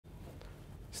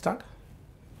Start.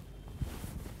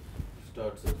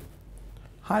 Start, sir.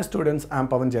 Hi students, I'm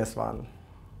Pavan Jaiswal,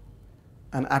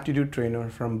 an aptitude trainer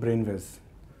from Brainwiz.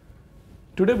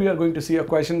 Today we are going to see a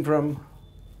question from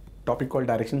topic called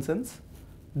direction sense.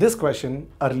 This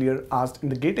question earlier asked in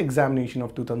the GATE examination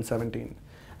of 2017,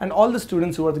 and all the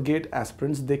students who are the GATE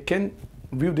aspirants, they can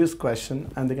view this question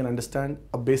and they can understand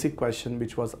a basic question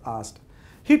which was asked.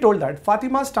 He told that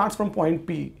Fatima starts from point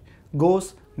P,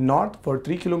 goes north for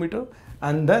 3 km,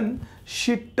 and then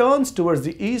she turns towards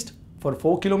the east for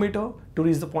 4 km to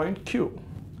reach the point Q.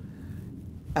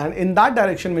 And in that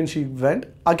direction when she went,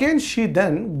 again she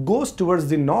then goes towards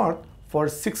the north for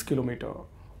 6 km.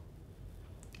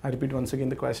 I repeat once again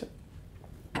the question.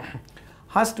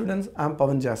 Hi students, I'm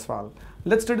Pavan Jaiswal.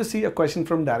 Let's try to see a question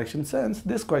from direction sense.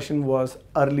 This question was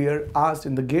earlier asked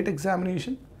in the GATE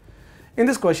examination. In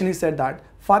this question he said that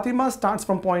Fatima starts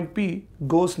from point P,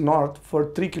 goes north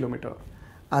for 3 km,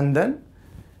 and then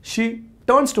she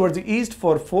turns towards the east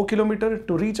for 4 km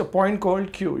to reach a point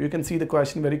called Q. You can see the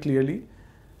question very clearly.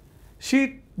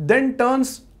 She then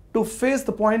turns to face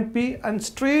the point P and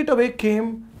straight away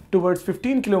came towards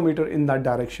 15 km in that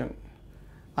direction.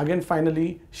 Again,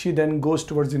 finally, she then goes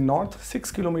towards the north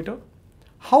 6 km.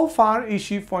 How far is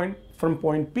she from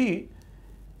point P,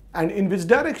 and in which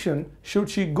direction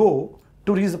should she go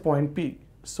to reach the point P?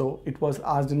 So it was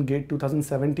asked in GATE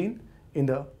 2017 in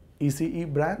the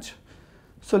ECE branch.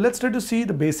 So let's try to see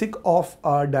the basic of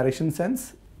our direction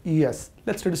sense. Yes,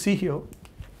 let's try to see here.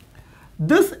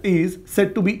 This is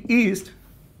said to be east.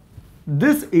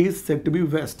 This is said to be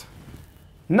west.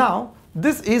 Now,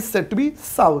 this is said to be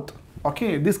south.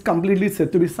 Okay, this completely is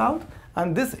said to be south,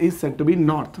 and this is said to be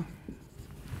north.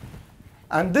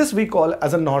 And this we call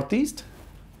as a northeast.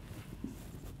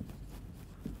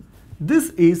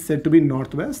 This is said to be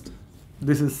northwest.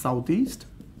 This is southeast.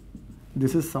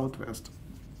 This is southwest.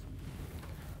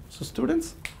 So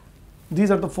students,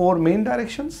 these are the 4 main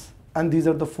directions and these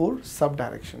are the 4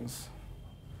 sub-directions.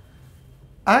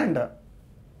 And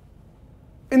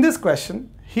in this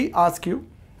question, he asks you,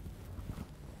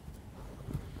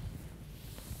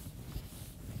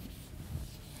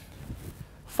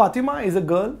 Fatima is a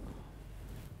girl.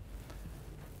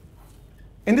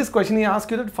 In this question, he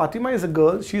asks you that Fatima is a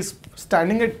girl. She is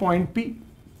standing at point P.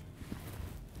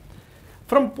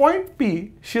 From point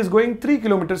P, she is going 3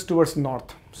 km towards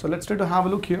north. So let's try to have a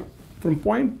look here. From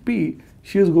point P,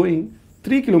 she is going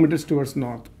 3 km towards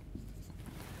north.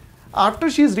 After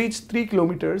she has reached 3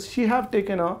 km, she have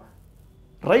taken a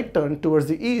right turn towards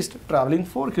the east, traveling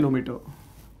 4 km.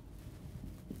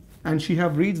 And she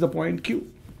have reached the point Q.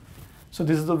 So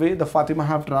this is the way the Fatima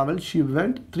have traveled. She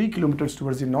went 3 km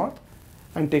towards the north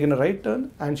and taken a right turn,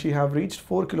 and she have reached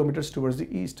 4 km towards the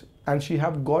east, and she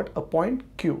have got a point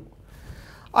Q.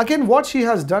 Again, what she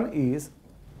has done is,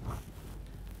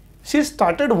 she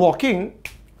started walking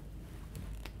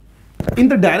in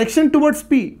the direction towards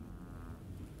P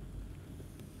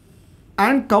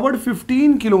and covered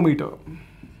 15 km.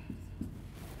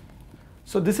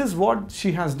 So this is what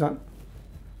she has done.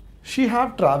 She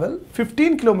have traveled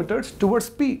 15 km towards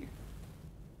P.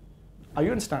 Are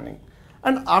you understanding?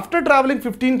 And after traveling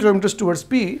 15 km towards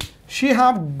P, she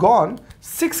have gone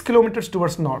 6 km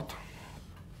towards north.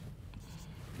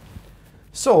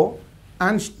 So,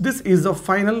 and this is the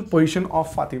final position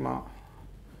of Fatima.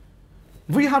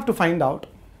 We have to find out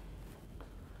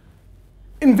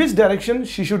in which direction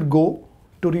she should go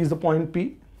to reach the point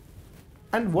P,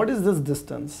 and what is this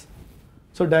distance.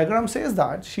 So diagram says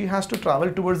that she has to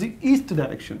travel towards the east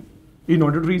direction in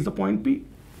order to reach the point P.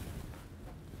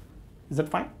 Is that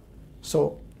fine?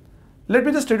 So let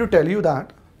me just try to tell you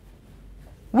that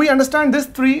we understand this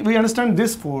 3, we understand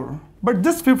this 4, but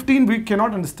this 15 we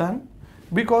cannot understand,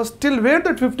 because till where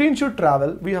that 15 should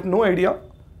travel, we have no idea.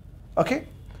 Okay?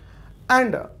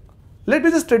 And let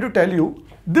me just try to tell you,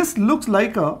 this looks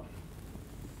like a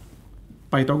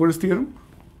Pythagoras theorem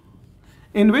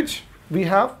in which we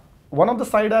have one of the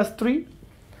side as 3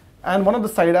 and one of the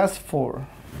side as 4.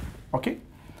 Okay?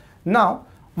 Now,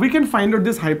 we can find out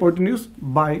this hypotenuse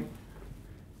by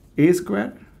a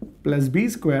square plus b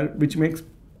square, which makes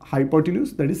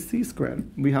hypotenuse, that is c square.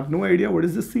 We have no idea what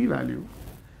is the c value.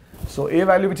 So a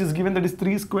value which is given, that is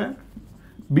 3 square,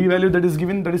 b value that is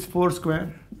given, that is 4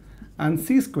 square, and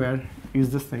c square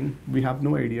is this thing, we have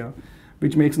no idea,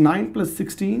 which makes 9 plus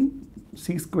 16,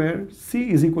 c square,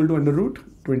 c is equal to under root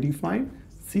 25,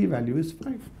 c value is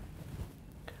 5.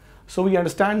 So we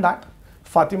understand that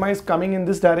Fatima is coming in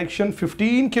this direction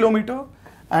 15 km,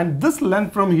 and this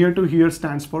length from here to here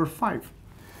stands for 5.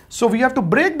 So we have to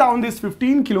break down this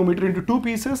 15 km into 2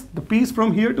 pieces, the piece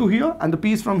from here to here and the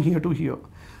piece from here to here.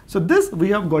 So this we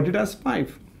have got it as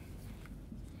 5.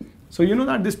 So you know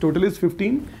that this total is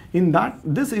 15. In that,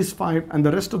 this is 5 and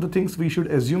the rest of the things we should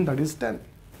assume that is 10.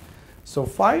 So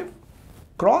 5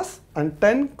 cross and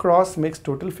 10 cross makes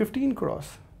total 15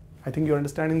 cross. I think you're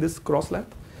understanding this cross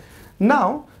length.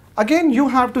 Now, again you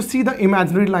have to see the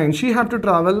imaginary line. She have to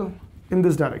travel in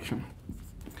this direction.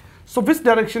 So which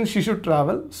direction she should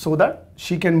travel so that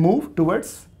she can move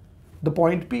towards the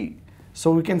point P?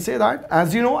 So we can say that,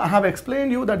 as you know, I have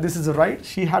explained you that this is right.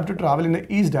 She have to travel in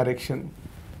the east direction.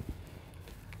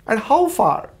 And how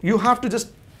far? You have to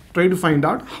just try to find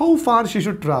out how far she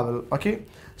should travel, okay?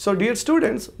 So dear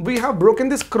students, we have broken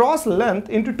this cross length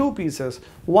into two pieces.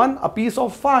 One, a piece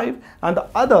of 5 and the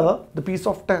other, the piece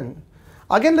of 10.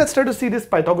 Again, let's try to see this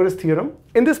Pythagoras theorem.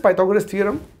 In this Pythagoras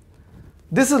theorem,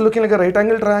 this is looking like a right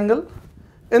angle triangle.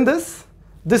 In this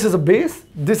is a base,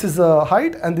 this is a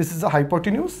height, and this is a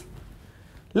hypotenuse.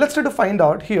 Let's try to find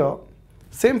out here,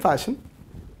 same fashion.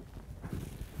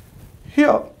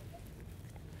 Here,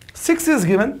 6 is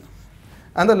given,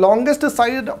 and the longest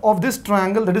side of this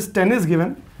triangle, that is 10, is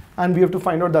given, and we have to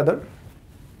find out the other.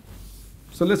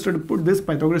 So let's try to put this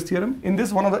Pythagoras theorem. In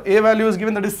this, one of the a value is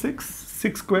given, that is 6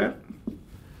 square,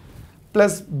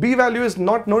 plus b value is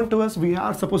not known to us. We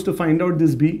are supposed to find out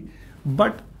this b,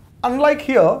 but unlike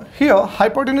here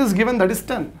hypotenuse is given, that is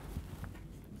 10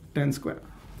 square.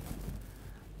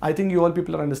 I think you all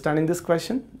people are understanding this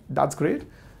question. That's great.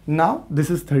 Now this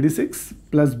is 36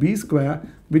 plus b square,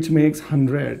 which makes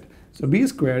 100. So b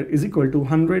square is equal to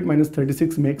 100 minus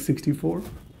 36 makes 64.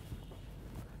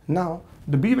 Now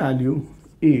the b value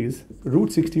is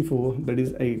root 64, that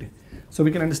is 8. So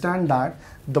we can understand that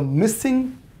the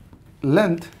missing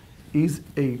length is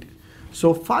 8.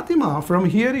 So Fatima, from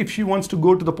here, if she wants to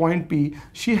go to the point P,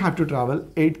 she have to travel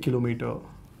 8 kilometers.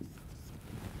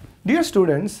 Dear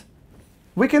students,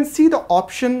 we can see the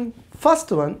option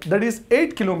first one, that is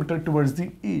 8 kilometers towards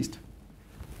the east.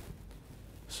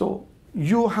 So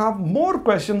you have more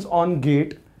questions on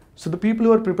GATE. So the people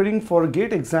who are preparing for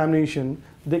GATE examination,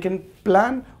 they can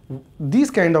plan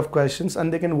these kind of questions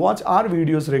and they can watch our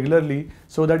videos regularly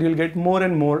so that you'll get more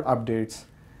and more updates.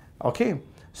 Okay,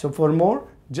 so for more,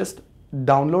 just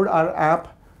download our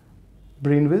app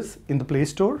Brainwiz in the Play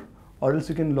Store, or else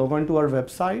you can log on to our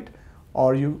website,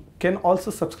 or you can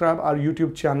also subscribe our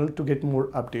YouTube channel to get more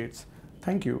updates.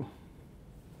 Thank you.